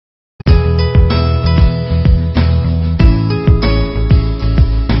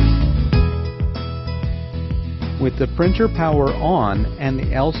the printer power on and the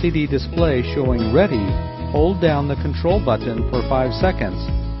LCD display showing ready, hold down the control button for 5 seconds,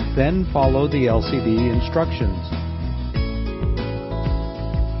 then follow the LCD instructions.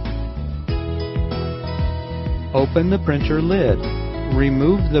 Open the printer lid,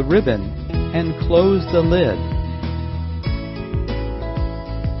 remove the ribbon, and close the lid.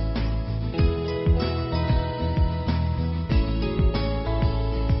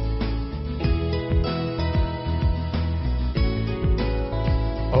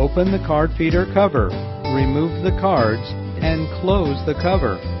 Open the card feeder cover, remove the cards, and close the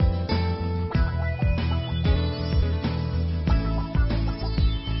cover.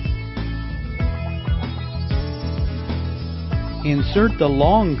 Insert the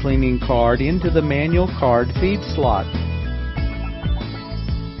long cleaning card into the manual card feed slot.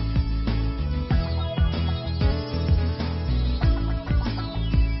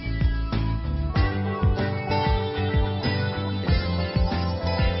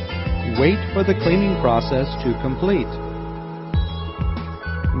 Wait for the cleaning process to complete.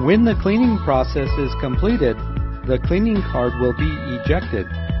 When the cleaning process is completed, the cleaning card will be ejected.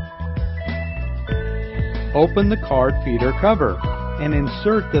 Open the card feeder cover and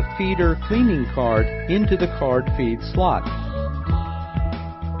insert the feeder cleaning card into the card feed slot.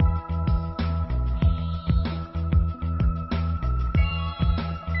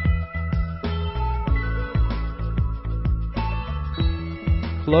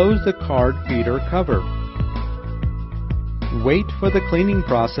 Close the card feeder cover. Wait for the cleaning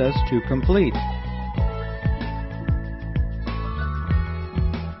process to complete.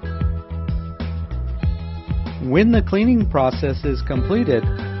 When the cleaning process is completed,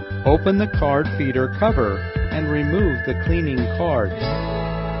 open the card feeder cover and remove the cleaning cards.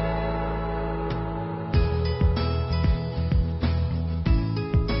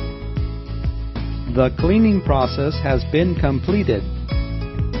 The cleaning process has been completed.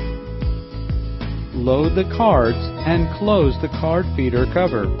 Load the cards and close the card feeder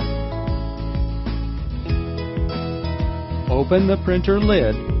cover. Open the printer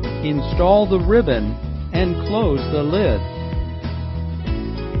lid, install the ribbon, and close the lid.